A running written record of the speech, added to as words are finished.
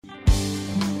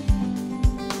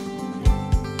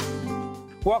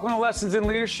Welcome to Lessons in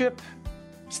Leadership.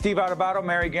 Steve Adubato,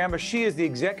 Mary Gamba. She is the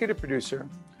executive producer,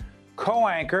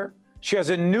 co-anchor. She has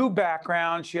a new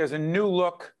background. She has a new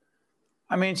look.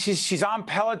 I mean, she's on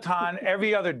Peloton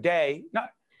every other day.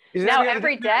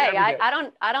 Every day.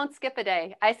 I don't skip a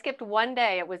day. I skipped one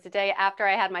day. It was the day after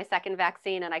I had my second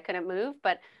vaccine and I couldn't move.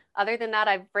 But other than that,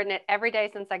 I've ridden it every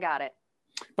day since I got it.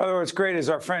 By the way, what's great is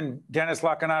our friend Dennis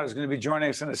Lacanata is going to be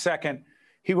joining us in a second.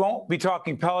 He won't be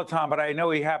talking Peloton, but I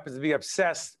know he happens to be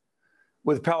obsessed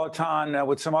with Peloton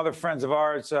with some other friends of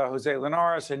ours, Jose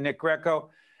Linares and Nick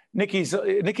Greco. Nicky's a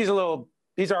little,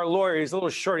 he's our lawyer. He's a little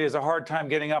short. He has a hard time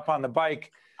getting up on the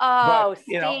bike. Oh, but,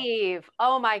 Steve.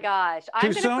 Oh, my gosh.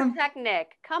 I'm going to protect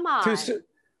Nick. Come on.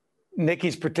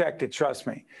 Nicky's protected. Trust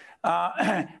me.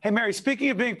 Hey, Mary,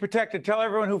 speaking of being protected, tell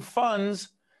everyone who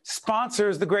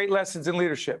sponsors the Great Lessons in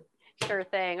Leadership. Sure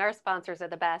thing. Our sponsors are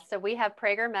the best. So we have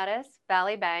Prager Metis,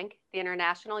 Valley Bank, the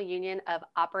International Union of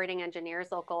Operating Engineers,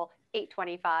 Local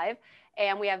 825,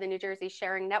 and we have the New Jersey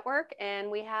Sharing Network,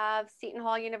 and we have Seton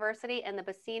Hall University and the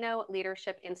Bacino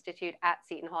Leadership Institute at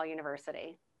Seton Hall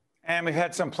University. And we've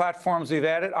had some platforms we've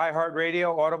added,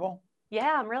 iHeartRadio, Audible.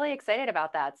 Yeah, I'm really excited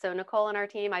about that. So Nicole and our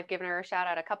team, I've given her a shout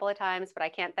out a couple of times, but I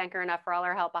can't thank her enough for all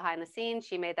her help behind the scenes.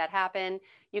 She made that happen.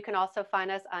 You can also find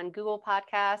us on Google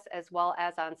Podcasts as well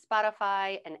as on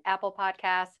Spotify and Apple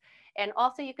Podcasts. And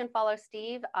also you can follow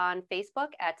Steve on Facebook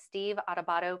at Steve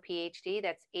Adubato, PhD.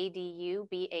 That's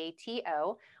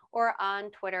Adubato, or on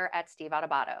Twitter at Steve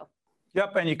Adubato.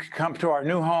 Yep, and you can come to our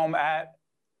new home at,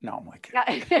 no, I'm like,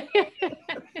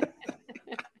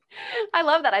 I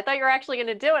love that. I thought you were actually going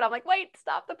to do it. I'm like, wait,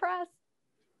 stop the press.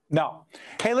 No.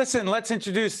 Hey, listen, let's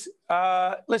introduce,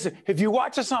 if you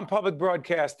watch us on public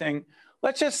broadcasting,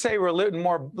 let's just say we're a little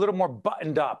more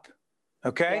buttoned up,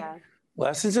 okay? Yeah.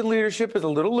 Lessons in Leadership is a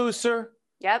little looser.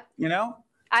 Yep. You know?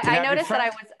 I noticed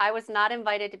that I was not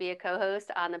invited to be a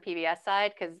co-host on the PBS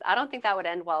side because I don't think that would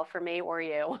end well for me or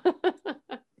you.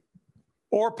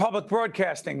 Or public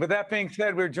broadcasting. But that being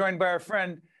said, we're joined by our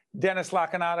friend, Dennis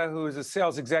Lacanata, who is a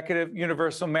sales executive,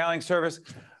 Universal Mailing Service.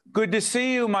 Good to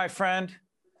see you, my friend.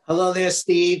 Hello there,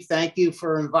 Steve. Thank you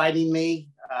for inviting me.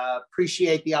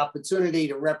 Appreciate the opportunity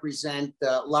to represent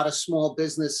a lot of small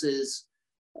businesses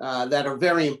that are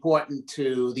very important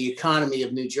to the economy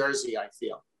of New Jersey, I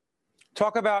feel.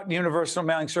 Talk about Universal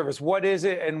Mailing Service. What is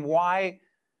it and why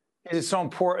is it so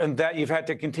important that you've had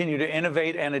to continue to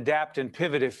innovate and adapt and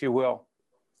pivot, if you will?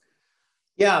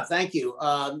 Yeah, thank you.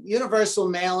 Universal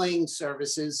Mailing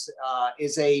Services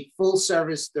is a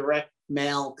full-service direct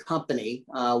mail company.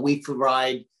 We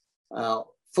provide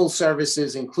full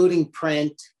services, including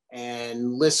print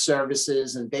and list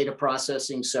services and data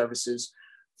processing services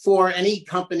for any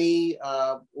company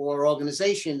or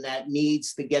organization that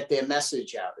needs to get their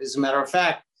message out. As a matter of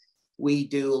fact, we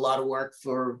do a lot of work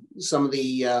for some of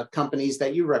the companies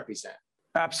that you represent.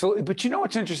 Absolutely. But you know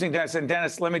what's interesting, Dennis? And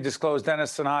Dennis, let me disclose,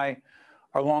 Dennis and I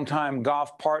are longtime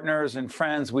golf partners and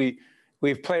friends. We've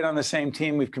played on the same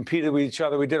team. We've competed with each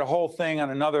other. We did a whole thing on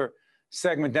another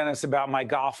segment, Dennis, about my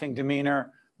golfing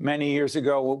demeanor many years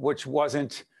ago, which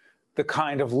wasn't the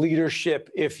kind of leadership,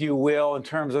 if you will, in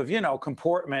terms of,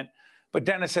 comportment. But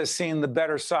Dennis has seen the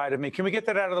better side of me. Can we get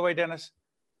that out of the way, Dennis?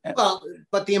 Well,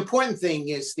 but the important thing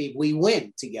is, Steve, we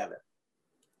win together.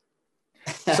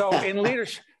 So in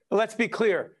leadership, let's be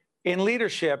clear. In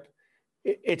leadership,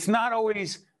 it's not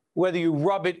always whether you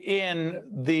rub it in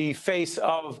the face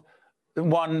of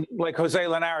one like Jose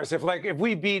Linares. If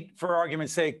we beat, for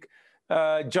argument's sake,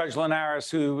 Judge Linares,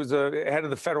 who was the head of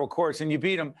the federal courts, and you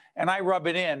beat him, and I rub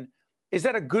it in, is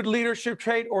that a good leadership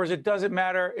trait, or does it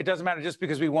matter? It doesn't matter just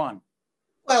because we won.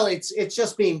 Well, it's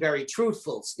just being very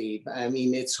truthful, Steve. I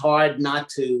mean, it's hard not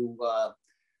to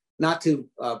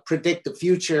predict the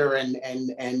future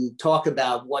and talk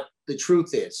about what the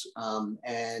truth is.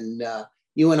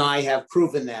 You and I have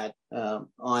proven that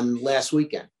on last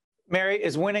weekend. Mary,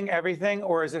 is winning everything,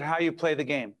 or is it how you play the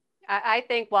game? I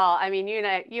think, well, I mean, you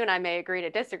and I may agree to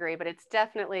disagree, but it's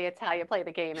how you play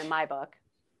the game in my book.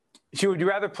 So would you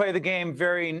rather play the game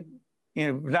very,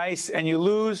 nice and you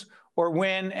lose, or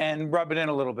win and rub it in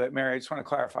a little bit? Mary, I just want to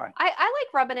clarify. I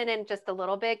like rubbing it in just a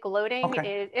little bit. Gloating,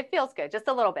 okay. It feels good, just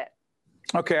a little bit.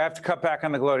 Okay, I have to cut back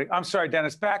on the gloating. I'm sorry,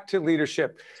 Dennis, back to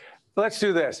leadership. Let's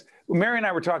do this. Mary and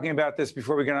I were talking about this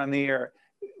before we got on the air.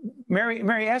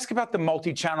 Mary, ask about the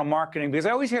multi-channel marketing, because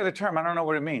I always hear the term. I don't know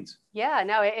what it means. Yeah,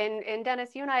 no, and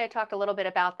Dennis, you and I had talked a little bit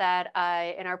about that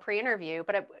in our pre-interview,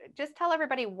 but just tell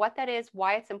everybody what that is,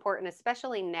 why it's important,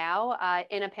 especially now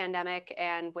in a pandemic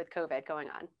and with COVID going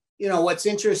on. What's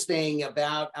interesting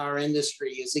about our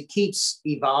industry is it keeps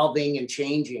evolving and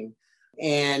changing.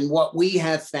 And what we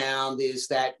have found is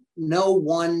that no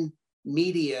one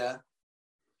media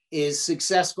is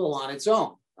successful on its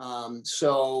own.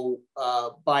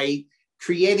 By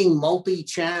creating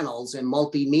multi-channels and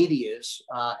multimedias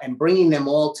and bringing them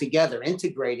all together,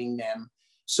 integrating them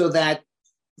so that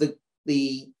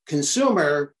the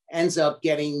consumer ends up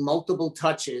getting multiple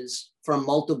touches from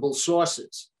multiple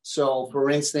sources. So for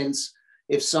instance,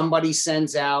 if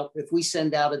we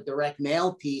send out a direct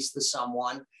mail piece to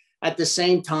someone, at the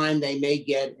same time, they may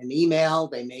get an email,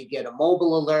 they may get a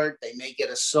mobile alert, they may get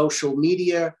a social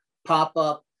media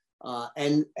pop-up.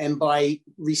 And by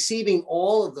receiving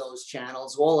all of those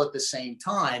channels all at the same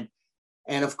time,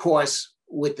 and of course,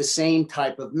 with the same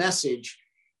type of message,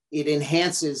 it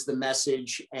enhances the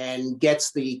message and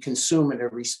gets the consumer to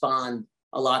respond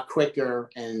a lot quicker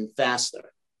and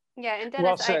faster. Yeah, and Dennis,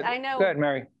 Well said. I know. Go ahead,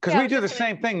 Mary. Because we do the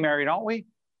same thing, Mary, don't we?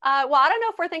 Well, I don't know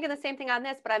if we're thinking the same thing on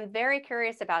this, but I'm very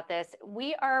curious about this.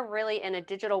 We are really in a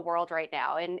digital world right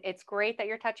now, and it's great that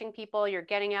you're touching people, you're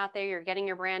getting out there, you're getting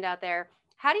your brand out there.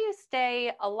 How do you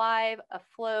stay alive,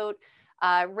 afloat,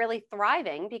 really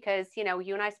thriving? Because, you know,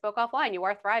 you and I spoke offline, you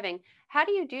are thriving. How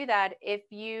do you do that if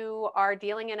you are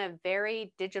dealing in a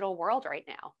very digital world right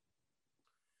now?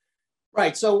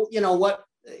 Right. So, you know what,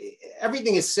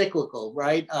 everything is cyclical,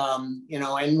 right? You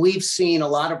know, and we've seen a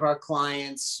lot of our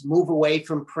clients move away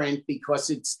from print because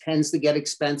it tends to get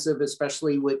expensive,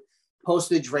 especially with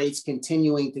postage rates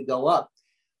continuing to go up.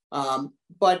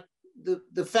 But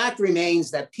the fact remains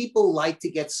that people like to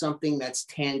get something that's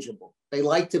tangible. They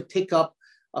like to pick up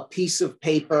a piece of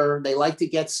paper. They like to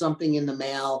get something in the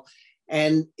mail.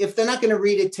 And if they're not going to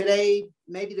read it today,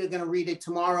 maybe they're going to read it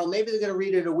tomorrow. Maybe they're going to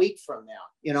read it a week from now.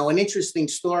 You know, an interesting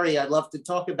story I'd love to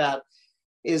talk about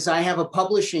is I have a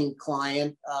publishing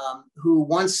client who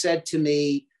once said to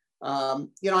me,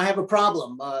 you know, I have a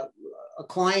problem. A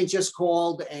client just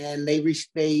called and they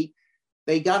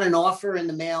got an offer in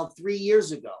the mail 3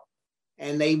 years ago.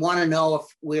 And they want to know if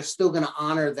we're still going to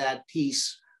honor that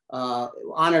piece,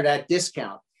 honor that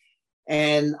discount.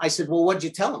 And I said, well, what'd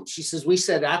you tell them? She says, we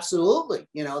said, absolutely.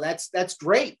 You know, that's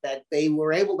great that they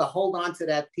were able to hold on to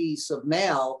that piece of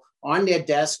mail on their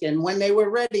desk. And when they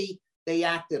were ready, they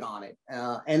acted on it.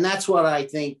 And that's what I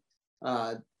think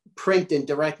print and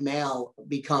direct mail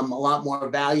become a lot more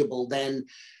valuable than,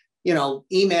 you know,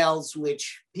 emails,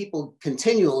 which people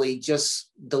continually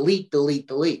just delete.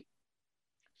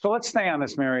 So let's stay on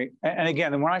this, Mary. And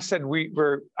again, when I said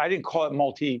I didn't call it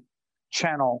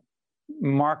multi-channel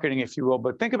marketing, if you will,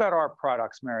 but think about our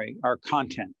products, Mary, our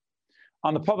content.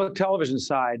 On the public television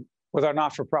side, with our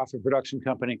not-for-profit production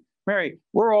company, Mary,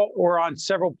 we're on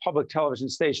several public television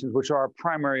stations, which are our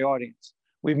primary audience.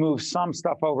 We've moved some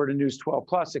stuff over to News 12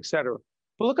 Plus, et cetera.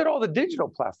 But look at all the digital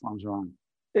platforms we're on.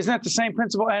 Isn't that the same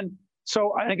principle? And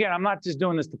so, again, I'm not just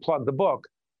doing this to plug the book,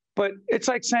 but it's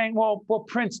like saying, well,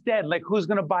 print's dead. Like, who's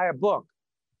going to buy a book?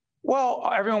 Well,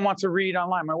 everyone wants to read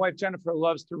online. My wife, Jennifer,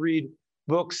 loves to read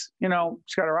books. You know,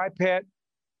 she's got her iPad.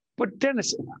 But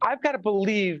Dennis, I've got to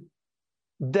believe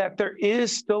that there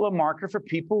is still a market for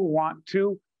people who want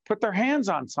to put their hands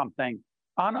on something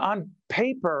on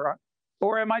paper.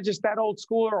 Or am I just that old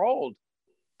school or old?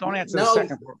 Don't answer the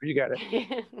second part. You got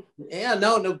it. Yeah,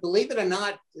 no, believe it or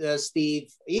not, Steve,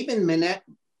 even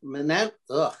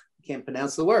can't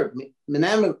pronounce the word.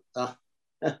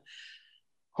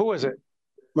 Who is it?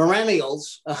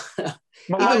 Millennials.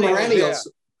 Even millennials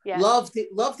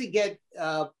love to get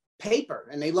paper,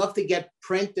 and they love to get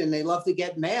print, and they love to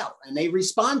get mail, and they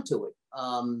respond to it.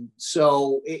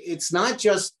 So it's not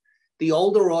just the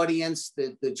older audience,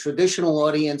 the traditional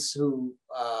audience who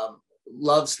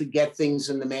loves to get things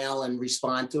in the mail and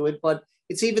respond to it, but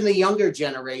it's even the younger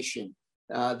generation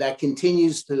that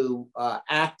continues to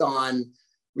act on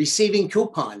receiving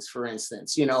coupons, for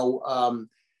instance. You know,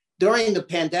 during the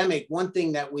pandemic, one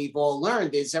thing that we've all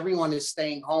learned is everyone is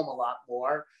staying home a lot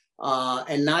more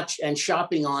and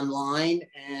shopping online.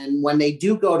 And when they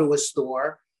do go to a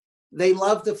store, they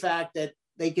love the fact that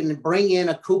they can bring in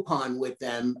a coupon with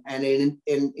them, and it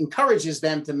encourages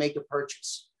them to make a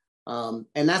purchase. And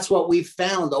that's what we've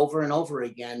found over and over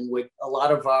again with a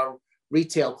lot of our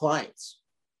retail clients.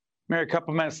 Mary, a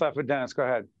couple minutes left with Dennis. Go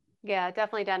ahead. Yeah,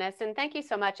 definitely, Dennis. And thank you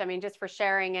so much. I mean, just for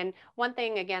sharing. And one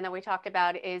thing, again, that we talked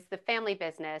about is the family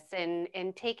business and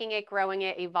taking it, growing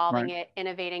it, evolving it,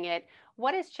 innovating it.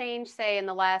 What has changed, say, in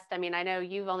the last, I mean, I know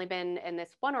you've only been in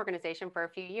this one organization for a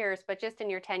few years, but just in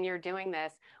your tenure doing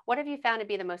this, what have you found to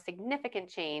be the most significant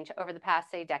change over the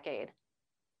past, say, decade?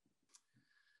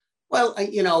 Well,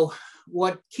 you know,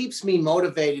 what keeps me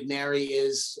motivated, Mary,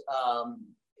 is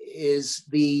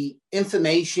the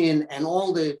information and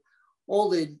all the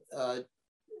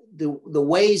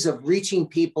ways of reaching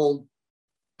people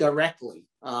directly.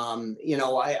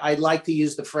 I like to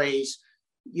use the phrase,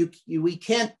 we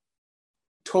can't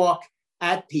talk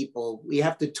at people. We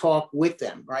have to talk with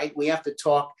them, right? We have to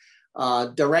talk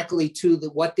directly to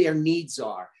what their needs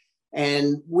are.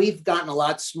 And we've gotten a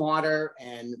lot smarter,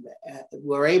 and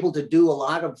we're able to do a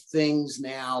lot of things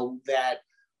now that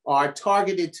are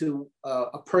targeted to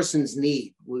a person's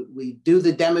need. We do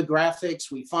the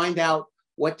demographics, we find out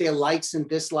what their likes and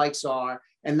dislikes are,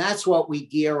 and that's what we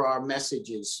gear our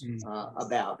messages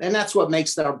about. And that's what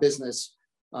makes our business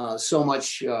so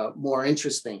much more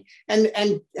interesting.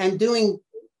 And doing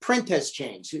print has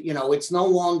changed. It's no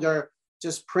longer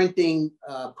just printing,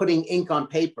 putting ink on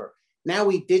paper. Now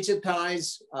we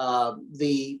digitize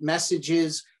the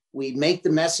messages. We make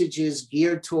the messages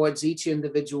geared towards each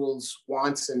individual's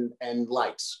wants and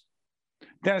likes.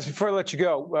 Dennis, before I let you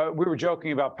go, we were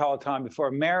joking about Peloton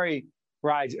before. Mary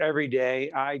rides every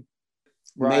day. I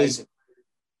ride. Amazing.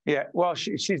 Yeah, well,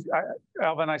 she's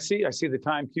Alvin. I see the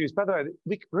time cues. By the way,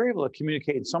 we're able to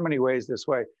communicate in so many ways this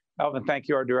way. Alvin, thank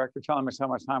you, our director, telling us how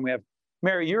much time we have.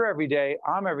 Mary, you're every day.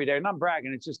 I'm every day, and I'm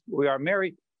bragging. It's just we are.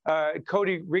 Mary,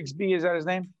 Cody Rigsby, is that his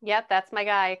name? Yep, that's my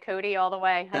guy, Cody, all the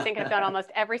way. I think I've done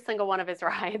almost every single one of his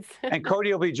rides. And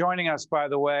Cody will be joining us, by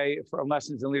the way, for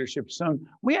Lessons in Leadership soon.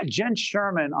 We had Jen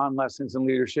Sherman on Lessons in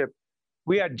Leadership.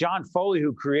 We had John Foley,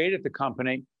 who created the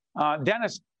company.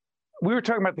 Dennis, we were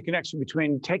talking about the connection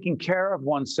between taking care of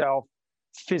oneself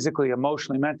physically,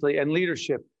 emotionally, mentally, and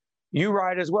leadership. You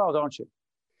ride as well, don't you?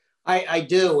 I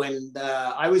do, and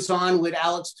I was on with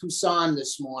Alex Toussaint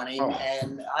this morning,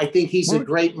 and I think he's a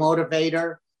great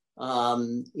motivator.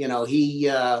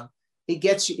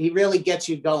 He really gets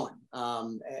you going.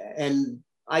 And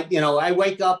I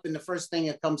wake up, and the first thing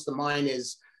that comes to mind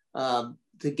is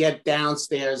to get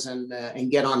downstairs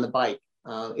and get on the bike.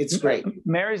 It's great.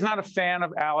 Mary's not a fan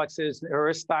of Alex's or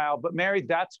his style, but Mary,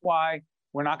 that's why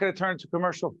we're not going to turn to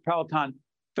commercial for Peloton.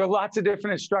 There are lots of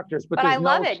different instructors, but I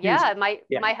love it. Yeah,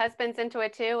 my husband's into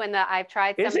it too, and I've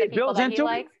tried some of the people that he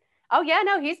likes. Oh yeah,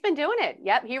 no, he's been doing it.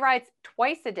 Yep, he rides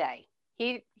twice a day.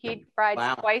 He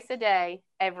rides twice a day,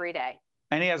 every day.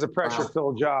 And he has a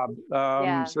pressure-filled job,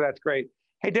 so that's great.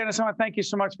 Hey, Dennis, I want to thank you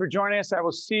so much for joining us. I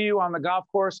will see you on the golf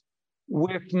course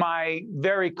with my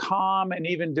very calm and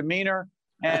even demeanor,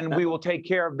 and we will take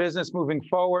care of business moving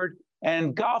forward.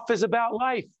 And golf is about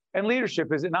life and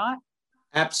leadership, is it not?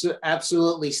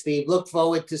 Absolutely, Steve. Look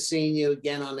forward to seeing you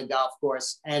again on the golf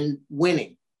course and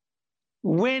winning.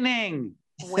 Winning.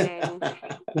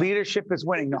 Leadership is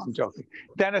winning. No, I'm joking.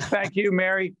 Dennis, thank you.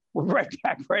 Mary, we'll be right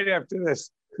back right after this.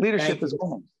 Leadership is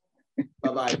winning.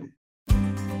 Bye-bye.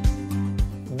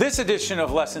 This edition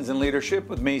of Lessons in Leadership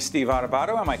with me, Steve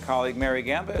Adubato, and my colleague Mary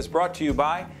Gamba is brought to you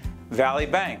by Valley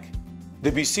Bank,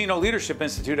 the Buccino Leadership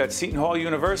Institute at Seton Hall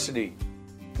University,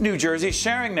 New Jersey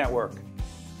Sharing Network,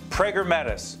 Prager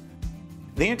Metis,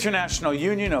 the International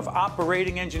Union of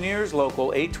Operating Engineers,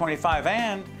 Local 825,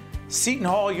 and Seton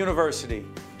Hall University,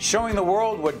 showing the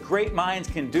world what great minds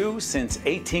can do since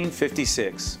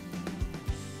 1856.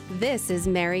 This is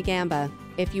Mary Gamba.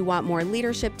 If you want more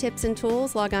leadership tips and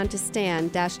tools, log on to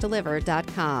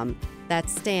stand-deliver.com.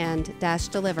 That's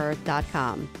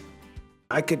stand-deliver.com.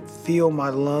 I could feel my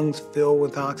lungs fill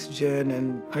with oxygen,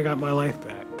 and I got my life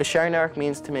back. The Sharing Network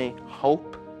means to me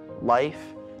hope, life,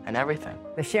 and everything.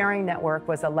 The Sharing Network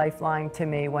was a lifeline to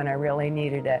me when I really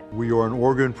needed it. We are an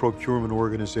organ procurement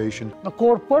organization. The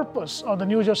core purpose of the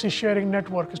New Jersey Sharing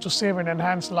Network is to save and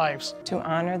enhance lives. To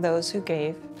honor those who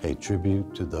gave. Pay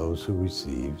tribute to those who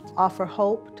received. Offer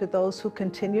hope to those who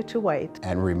continue to wait.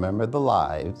 And remember the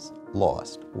lives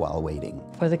lost while waiting.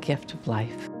 For the gift of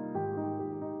life.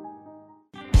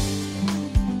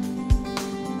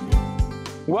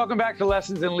 Welcome back to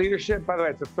Lessons in Leadership. By the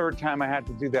way, it's the third time I had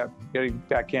to do that, getting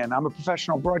back in. I'm a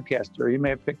professional broadcaster. You may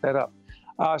have picked that up.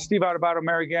 Steve Adubato,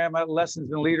 Mary Gamba,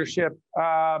 Lessons in Leadership.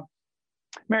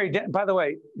 Mary, by the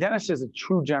way, Dennis is a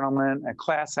true gentleman, a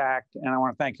class act, and I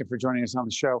want to thank him for joining us on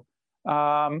the show.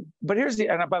 But here's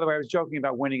and by the way, I was joking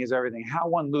about winning is everything. How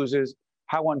one loses,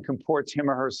 how one comports him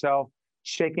or herself,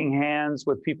 shaking hands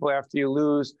with people after you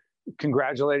lose,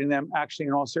 congratulating them. Actually,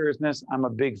 in all seriousness, I'm a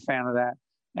big fan of that.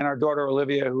 And our daughter,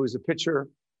 Olivia, who is a pitcher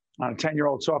on a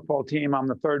 10-year-old softball team, I'm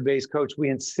the third base coach. We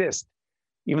insist,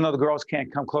 even though the girls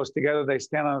can't come close together, they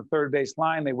stand on the third base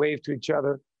line, they wave to each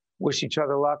other, wish each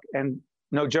other luck, and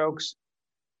no jokes,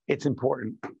 it's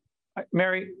important.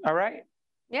 Mary, all right?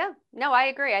 Yeah, no, I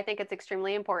agree. I think it's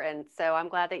extremely important. So I'm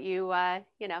glad that you,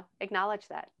 acknowledge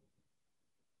that.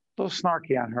 A little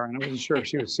snarky on her, and I wasn't sure if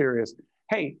she was serious.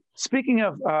 Hey, speaking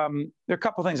of, there are a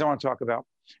couple of things I want to talk about.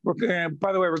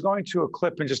 By the way, we're going to a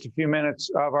clip in just a few minutes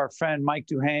of our friend Mike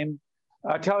Duhame.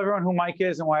 Tell everyone who Mike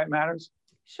is and why it matters.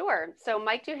 Sure. So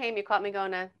Mike Duhame, you caught me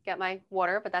going to get my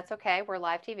water, but that's okay. We're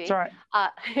live TV. It's all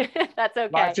right. That's okay.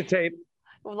 Live to tape.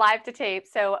 Live to tape.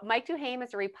 So Mike Duhame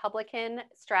is a Republican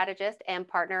strategist and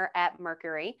partner at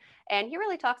Mercury. And he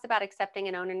really talks about accepting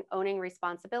and owning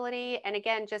responsibility. And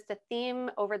again, just a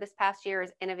theme over this past year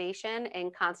is innovation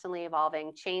and constantly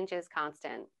evolving. Change is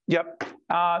constant. Yep.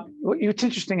 What's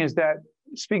interesting is that,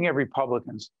 speaking of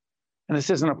Republicans, and this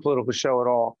isn't a political show at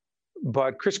all,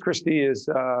 but Chris Christie is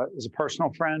a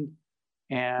personal friend.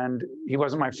 And he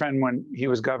wasn't my friend when he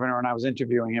was governor and I was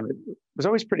interviewing him. It was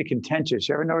always pretty contentious.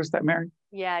 You ever notice that, Mary?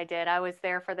 Yeah, I did. I was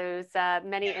there for those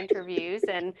many interviews.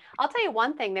 And I'll tell you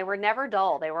one thing, they were never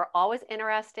dull. They were always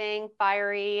interesting,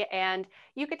 fiery. And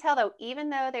you could tell, though, even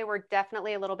though they were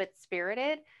definitely a little bit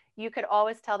spirited, you could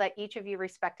always tell that each of you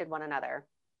respected one another.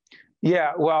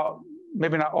 Yeah, well,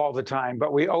 maybe not all the time,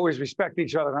 but we always respect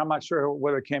each other. And I'm not sure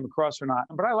whether it came across or not.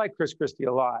 But I like Chris Christie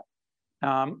a lot,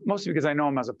 mostly because I know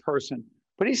him as a person.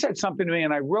 But he said something to me,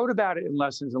 and I wrote about it in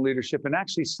Lessons in Leadership. And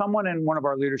actually, someone in one of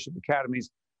our leadership academies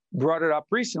brought it up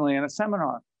recently in a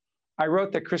seminar. I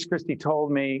wrote that Chris Christie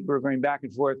told me, we were going back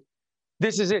and forth,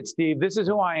 this is it, Steve. This is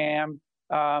who I am.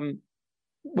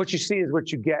 What you see is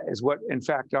what you get, is what, in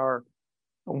fact,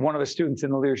 one of the students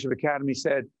in the Leadership Academy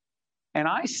said. And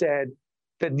I said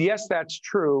that, yes, that's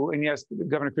true. And yes,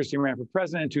 Governor Christie ran for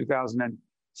president in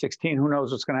 2016. Who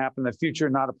knows what's going to happen in the future?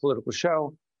 Not a political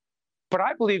show. But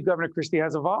I believe Governor Christie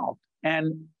has evolved.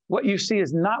 And what you see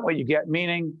is not what you get,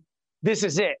 meaning this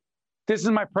is it. This is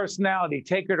my personality.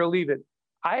 Take it or leave it.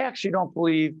 I actually don't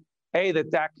believe, A,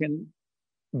 that can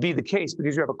be the case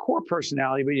because you have a core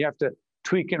personality, but you have to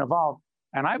tweak and evolve.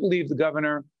 And I believe the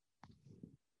governor,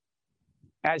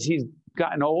 as he's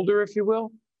gotten older, if you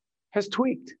will, has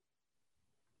tweaked.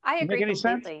 I agree Make any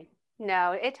sense? completely.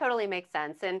 No, it totally makes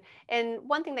sense. And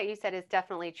one thing that you said is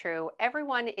definitely true.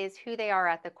 Everyone is who they are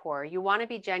at the core. You want to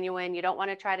be genuine. You don't want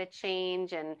to try to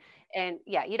change and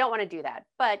yeah, you don't want to do that.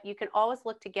 But you can always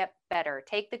look to get better.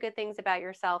 Take the good things about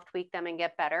yourself, tweak them, and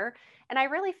get better. And I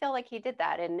really feel like he did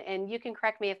that. And you can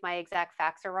correct me if my exact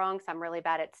facts are wrong, so I'm really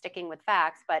bad at sticking with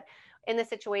facts. But in the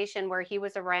situation where he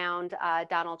was around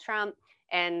Donald Trump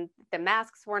and the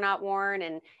masks were not worn,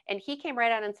 and he came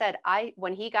right out and said,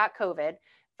 when he got COVID,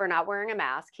 for not wearing a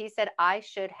mask, he said, I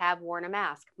should have worn a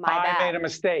mask. My bad. I made a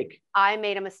mistake. I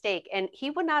made a mistake. And he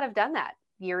would not have done that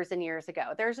years and years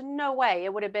ago. There's no way.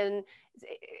 It would have been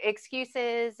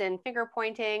excuses and finger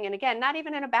pointing. And again, not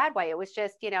even in a bad way. It was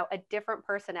just, a different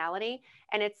personality.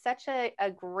 And it's such a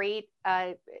great,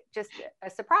 just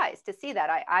a surprise to see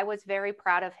that. I was very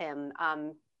proud of him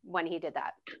when he did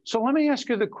that. So let me ask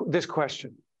you this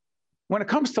question. When it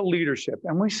comes to leadership,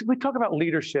 and we talk about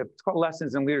leadership, it's called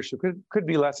lessons in leadership. Could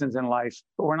be lessons in life,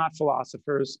 but we're not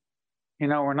philosophers.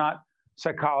 We're not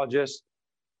psychologists,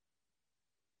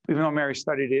 even though Mary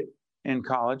studied it in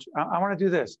college. I want to do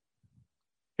this.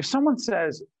 If someone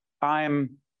says,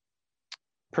 I'm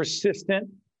persistent,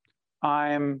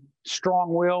 I'm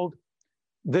strong-willed,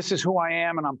 this is who I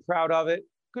am and I'm proud of it,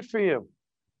 good for you.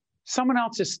 Someone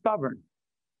else is stubborn,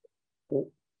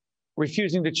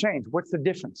 refusing to change. What's the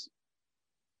difference?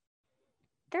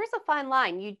 There's a fine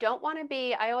line. You don't want to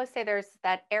be, I always say there's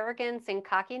that arrogance and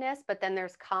cockiness, but then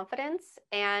there's confidence.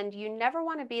 And you never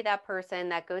want to be that person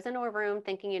that goes into a room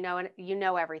thinking you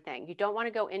know everything. You don't want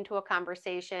to go into a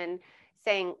conversation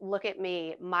saying, look at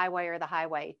me, my way or the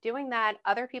highway. Doing that,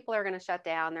 other people are going to shut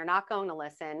down. They're not going to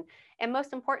listen. And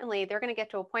most importantly, they're going to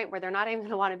get to a point where they're not even going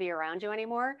to want to be around you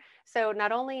anymore. So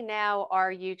not only now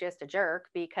are you just a jerk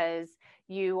because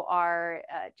you are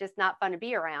just not fun to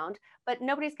be around, but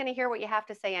nobody's going to hear what you have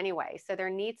to say anyway. So there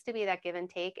needs to be that give and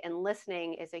take, and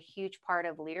listening is a huge part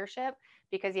of leadership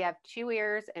because you have 2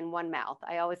 ears and 1 mouth.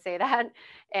 I always say that.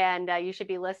 And you should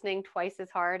be listening twice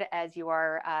as hard as you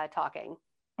are talking.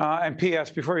 And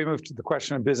P.S., before we move to the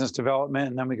question of business development,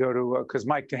 and then we go to, because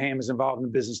Mike Duhame is involved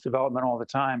in business development all the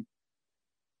time.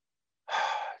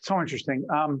 It's so interesting.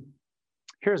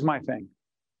 Here's my thing.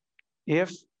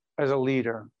 If, as a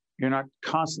leader, you're not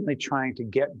constantly trying to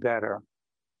get better,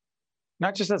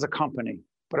 not just as a company,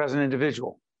 but as an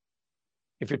individual,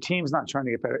 if your team's not trying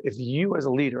to get better, if you as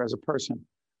a leader, as a person,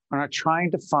 are not trying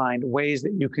to find ways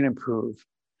that you can improve,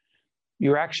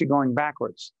 you're actually going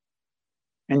backwards.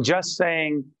 And just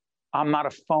saying, I'm not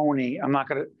a phony, I'm not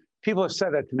going to, people have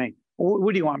said that to me.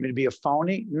 What do you want me to be, a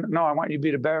phony? No, I want you to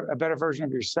be a better version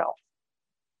of yourself.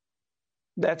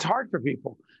 That's hard for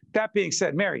people. That being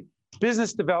said, Mary,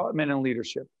 business development and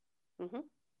leadership. Mm-hmm.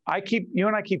 You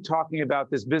and I keep talking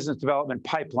about this business development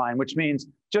pipeline, which means,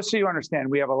 just so you understand,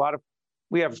 we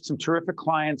have some terrific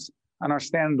clients on our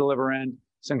stand and deliver end,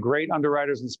 some great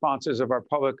underwriters and sponsors of our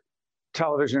public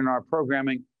television and our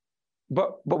programming.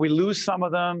 but we lose some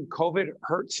of them. COVID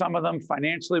hurt some of them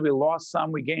financially. We lost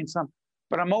some, we gained some.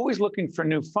 But I'm always looking for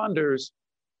new funders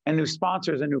and new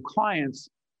sponsors and new clients.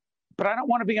 But I don't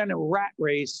want to be on a rat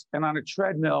race and on a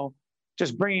treadmill,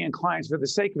 just bringing in clients for the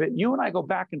sake of it. You and I go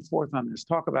back and forth on this,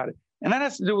 talk about it. And that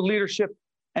has to do with leadership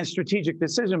and strategic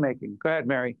decision-making. Go ahead,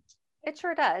 Mary. It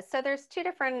sure does. So there's two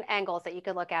different angles that you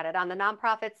could look at it. On the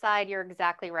nonprofit side, you're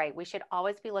exactly right. We should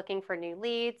always be looking for new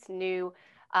leads, new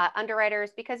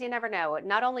underwriters, because you never know.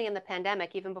 Not only in the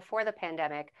pandemic, even before the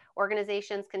pandemic,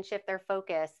 organizations can shift their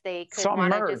focus. They could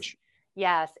want to just,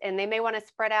 yes, and they may want to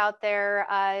spread out their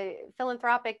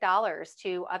philanthropic dollars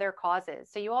to other causes.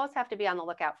 So you always have to be on the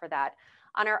lookout for that.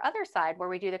 On our other side, where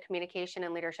we do the communication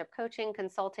and leadership coaching,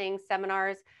 consulting,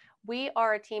 seminars, we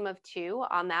are a team of two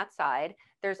on that side.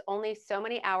 There's only so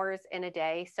many hours in a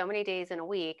day, so many days in a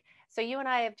week. So you and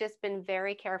I have just been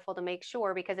very careful to make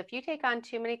sure, because if you take on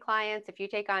too many clients, if you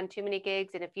take on too many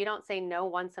gigs, and if you don't say no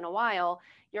once in a while,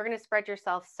 you're going to spread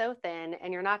yourself so thin,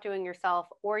 and you're not doing yourself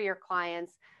or your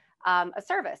clients a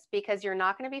service, because you're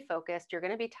not going to be focused, you're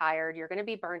going to be tired, you're going to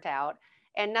be burnt out,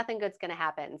 and nothing good's going to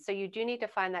happen. So you do need to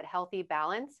find that healthy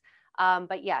balance.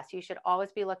 But yes, you should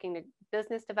always be looking to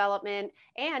business development,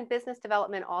 and business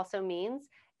development also means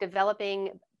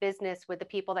developing business with the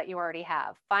people that you already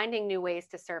have, finding new ways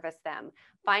to service them,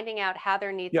 finding out how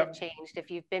their needs have changed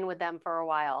if you've been with them for a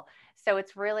while. So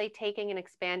it's really taking and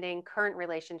expanding current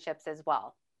relationships as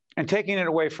well. And taking it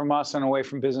away from us and away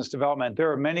from business development.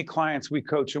 There are many clients we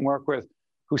coach and work with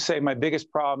who say, my biggest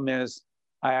problem is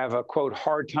I have a, quote,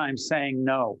 hard time saying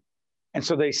no. And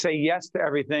so they say yes to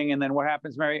everything. And then what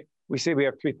happens, Mary? We say we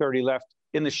have 3:30 left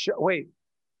in the show. Wait,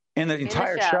 in the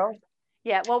entire show?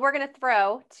 Yeah, well, we're going to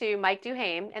throw to Mike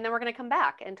Duhame, and then we're going to come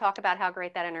back and talk about how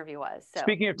great that interview was. So.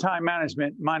 Speaking of time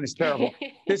management, mine is terrible.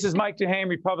 This is Mike Duhame,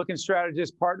 Republican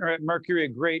strategist, partner at Mercury, a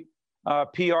great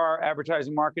PR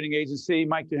advertising marketing agency.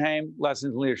 Mike Duhame,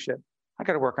 Lessons in Leadership. I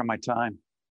got to work on my time.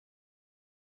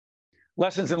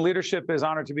 Lessons in Leadership is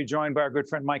honored to be joined by our good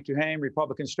friend Mike Duhame,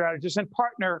 Republican strategist and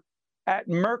partner at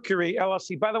Mercury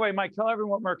LLC. By the way, Mike, tell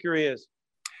everyone what Mercury is.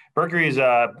 Mercury is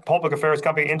a public affairs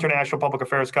company, international public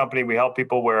affairs company. We help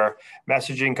people where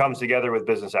messaging comes together with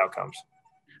business outcomes.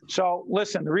 So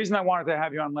listen, the reason I wanted to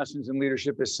have you on Lessons in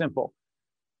Leadership is simple.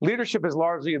 Leadership is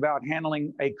largely about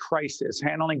handling a crisis,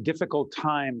 handling difficult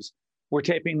times. We're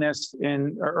taping this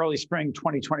in early spring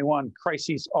 2021,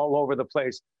 crises all over the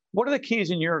place. What are the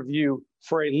keys in your view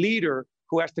for a leader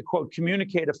who has to, quote,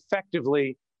 communicate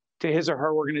effectively to his or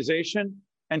her organization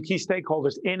and key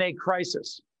stakeholders in a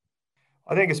crisis?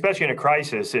 I think especially in a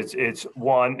crisis, it's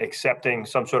one, accepting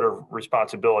some sort of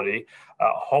responsibility,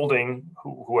 holding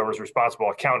whoever's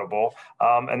responsible accountable,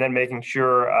 and then making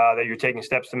sure that you're taking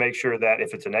steps to make sure that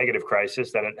if it's a negative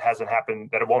crisis, that it hasn't happened,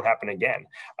 that it won't happen again.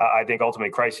 I think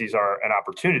ultimately crises are an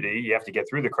opportunity. You have to get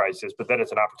through the crisis, but then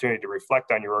it's an opportunity to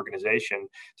reflect on your organization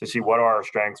to see what are our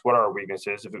strengths, what are our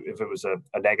weaknesses. If it was a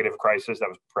negative crisis that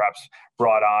was perhaps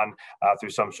brought on through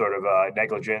some sort of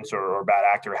negligence or bad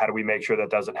actor, how do we make sure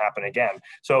that doesn't happen again?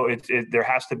 So there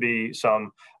has to be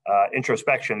some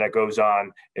introspection that goes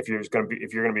on. If you're going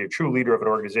to be a true leader of an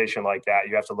organization like that,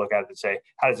 you have to look at it and say,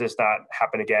 how does this not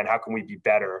happen again? How can we be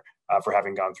better for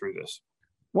having gone through this?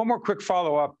 One more quick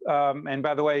follow-up. And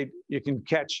by the way, you can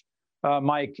catch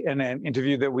Mike in an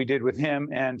interview that we did with him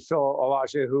and Phil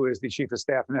Elijah, who is the chief of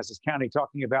staff in Essex County,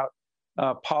 talking about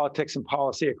politics and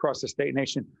policy across the state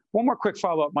nation. One more quick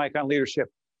follow-up, Mike, on leadership.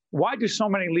 Why do so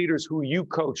many leaders who you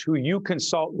coach, who you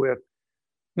consult with,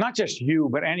 not just you,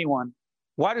 but anyone,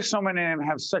 why do so many of them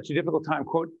have such a difficult time,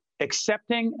 quote,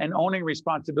 accepting and owning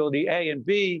responsibility, A, and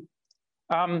B,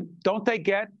 don't they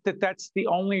get that that's the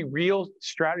only real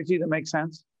strategy that makes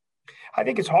sense? I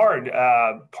think it's hard.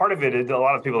 Part of it is a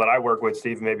lot of people that I work with,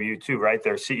 Steve, maybe you too, right?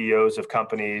 They're CEOs of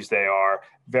companies. They are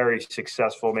very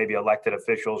successful, maybe elected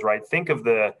officials, right?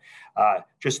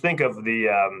 Just think of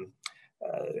the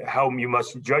how you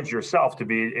must judge yourself to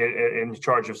be in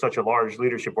charge of such a large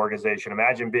leadership organization.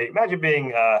 Imagine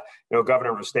being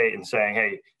governor of a state and saying,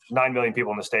 hey, 9 million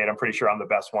people in the state, I'm pretty sure I'm the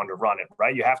best one to run it,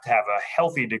 right? You have to have a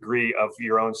healthy degree of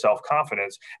your own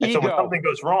self-confidence. And so when something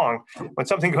goes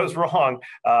wrong,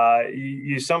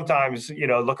 you sometimes,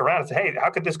 look around and say, hey, how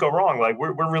could this go wrong? Like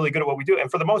we're really good at what we do.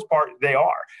 And for the most part, they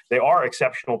are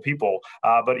exceptional people.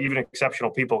 But even exceptional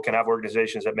people can have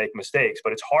organizations that make mistakes.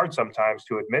 But it's hard sometimes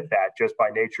to admit that just by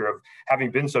nature of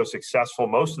having been so successful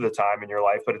most of the time in your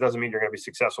life, but it doesn't mean you're going to be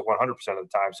successful 100% of the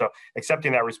time. So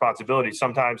accepting that responsibility,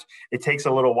 sometimes it takes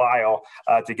a little while while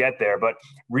to get there. But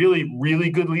really, really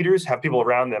good leaders have people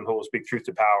around them who will speak truth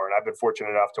to power. And I've been fortunate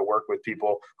enough to work with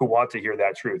people who want to hear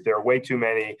that truth. There are way too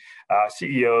many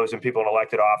CEOs and people in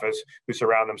elected office who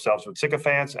surround themselves with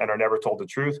sycophants and are never told the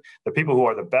truth. The people who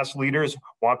are the best leaders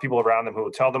want people around them who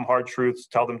will tell them hard truths,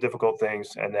 tell them difficult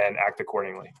things, and then act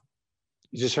accordingly.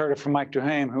 You just heard it from Mike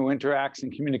Duhame, who interacts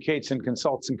and communicates and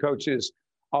consults and coaches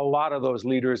a lot of those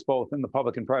leaders, both in the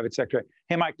public and private sector.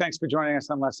 Hey, Mike, thanks for joining us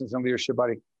on Lessons in Leadership,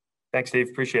 buddy. Thanks, Steve.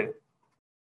 Appreciate it.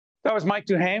 That was Mike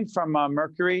Duhame from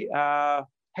Mercury.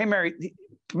 Hey, Mary,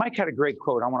 Mike had a great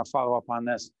quote. I want to follow up on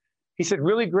this. He said,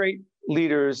 really great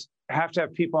leaders have to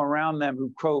have people around them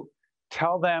who, quote,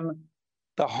 tell them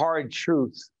the hard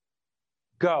truths.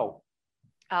 Go.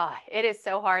 It is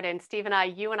so hard. And Steve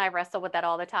and you and I wrestle with that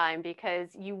all the time,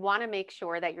 because you want to make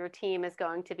sure that your team is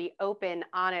going to be open,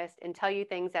 honest, and tell you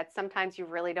things that sometimes you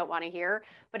really don't want to hear,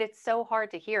 but it's so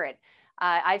hard to hear it.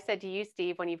 I've said to you,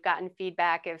 Steve, when you've gotten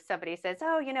feedback, if somebody says,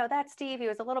 oh, you know, that's Steve, he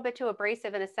was a little bit too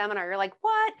abrasive in a seminar, you're like,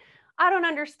 what? I don't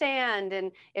understand.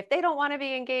 And if they don't want to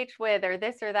be engaged with, or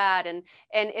this or that. And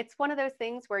it's one of those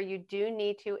things where you do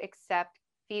need to accept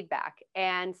feedback.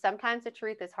 And sometimes the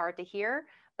truth is hard to hear,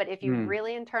 but if you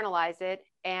really internalize it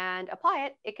and apply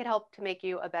it, it could help to make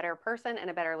you a better person and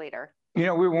a better leader. You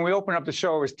know, when we opened up the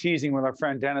show, I was teasing with our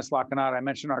friend Dennis Lacanata. I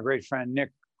mentioned our great friend Nick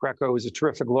Greco, who's a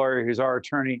terrific lawyer. He's our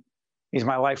attorney. He's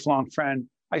my lifelong friend.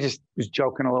 I just was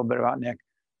joking a little bit about Nick.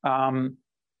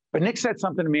 But Nick said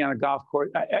something to me on a golf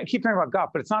course. I keep hearing about golf,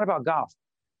 but it's not about golf.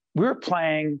 We were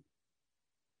playing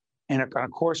on a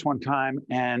course one time,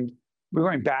 and we were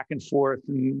going back and forth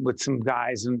with some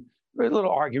guys, and we had a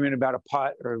little argument about a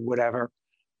putt or whatever.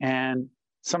 And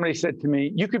somebody said to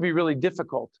me, you could be really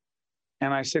difficult.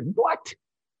 And I said, what?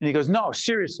 And he goes, no,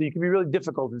 seriously, you can be really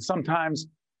difficult. And sometimes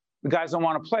the guys don't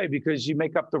want to play because you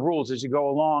make up the rules as you go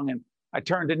along. And I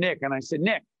turned to Nick and I said,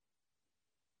 Nick,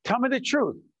 tell me the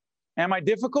truth. Am I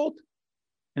difficult?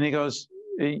 And he goes,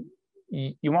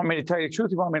 you want me to tell you the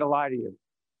truth? You want me to lie to you?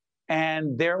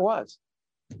 And there it was.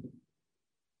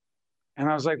 And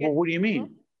I was like, well, what do you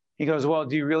mean? He goes, well,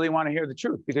 do you really want to hear the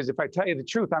truth? Because if I tell you the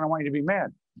truth, I don't want you to be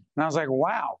mad. And I was like,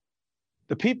 wow,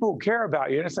 the people who care about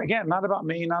you, and it's, again, not about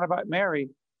me, not about Mary,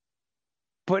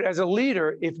 but as a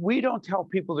leader, if we don't tell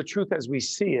people the truth as we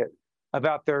see it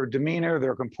about their demeanor,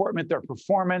 their comportment, their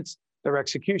performance, their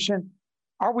execution,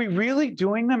 are we really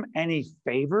doing them any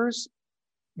favors,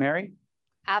 Mary?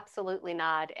 Absolutely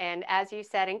not. And as you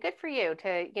said, and good for you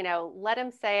to, you know, let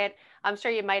him say it. I'm sure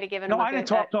you might have given him I didn't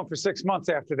talk to him for 6 months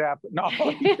after that, but no.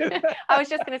 I was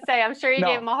just going to say, I'm sure you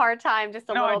gave him a hard time just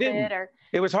a little bit. Or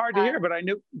it was hard to hear, but I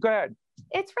knew. Go ahead.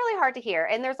 It's really hard to hear.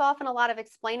 And there's often a lot of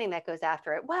explaining that goes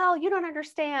after it. Well, you don't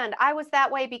understand. I was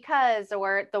that way because,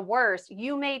 or the worst,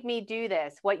 you made me do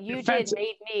this. What you did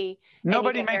made me.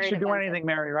 Nobody makes you do anything,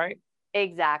 Mary, right?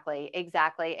 Exactly.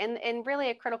 And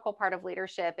really a critical part of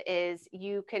leadership is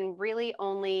you can really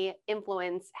only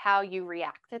influence how you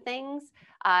react to things.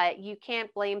 You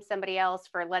can't blame somebody else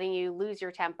for letting you lose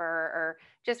your temper or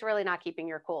just really not keeping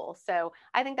your cool. So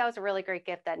I think that was a really great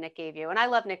gift that Nick gave you. And I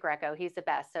love Nick Greco. He's the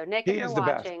best. So Nick, if you're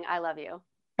watching, I love you.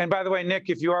 And by the way, Nick,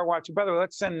 if you are watching, by the way,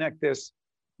 let's send Nick this,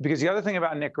 because the other thing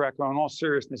about Nick Greco, in all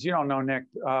seriousness, you don't know Nick.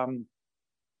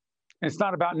 It's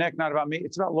not about Nick, not about me.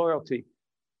 It's about loyalty.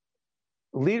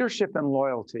 Leadership and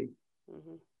loyalty.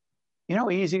 You know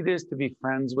how easy it is to be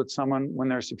friends with someone when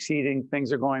they're succeeding,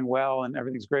 things are going well and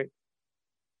everything's great.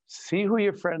 See who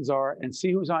your friends are and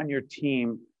see who's on your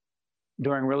team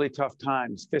during really tough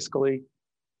times. Fiscally,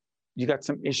 you got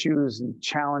some issues and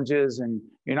challenges and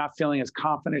you're not feeling as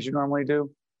confident as you normally do.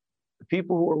 The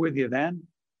people who are with you then,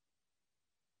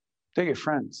 they're your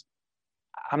friends.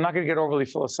 I'm not going to get overly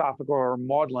philosophical or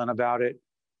maudlin about it.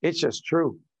 It's just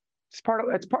true. It's part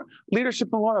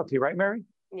leadership and loyalty, right, Mary?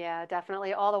 Yeah,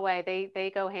 definitely. All the way.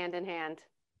 They go hand in hand.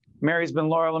 Mary's been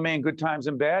loyal to me in good times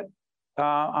and bad.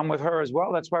 I'm with her as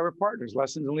well. That's why we're partners.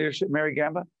 Lessons in Leadership, Mary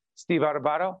Gamba, Steve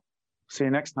Adubato. See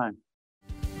you next time.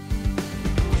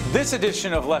 This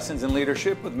edition of Lessons in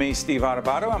Leadership with me, Steve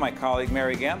Adubato, and my colleague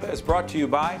Mary Gamba is brought to you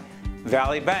by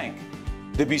Valley Bank,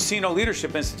 the Buccino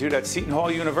Leadership Institute at Seton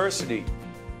Hall University,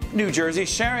 New Jersey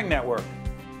Sharing Network,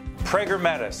 Prager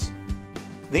Metis,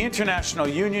 the International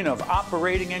Union of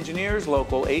Operating Engineers,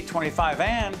 Local 825,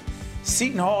 and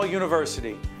Seton Hall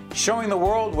University, showing the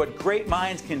world what great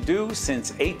minds can do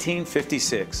since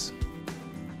 1856.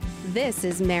 This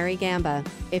is Mary Gamba.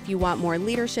 If you want more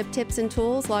leadership tips and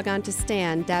tools, log on to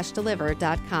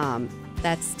stand-deliver.com.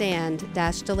 That's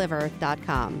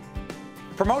stand-deliver.com.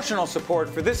 Promotional support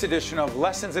for this edition of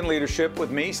Lessons in Leadership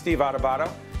with me, Steve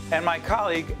Adubato, and my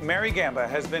colleague, Mary Gamba,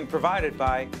 has been provided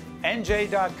by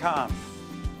NJ.com.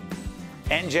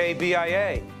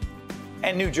 NJBIA,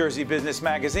 and New Jersey Business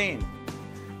Magazine,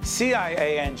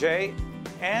 CIANJ,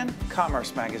 and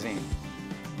Commerce Magazine.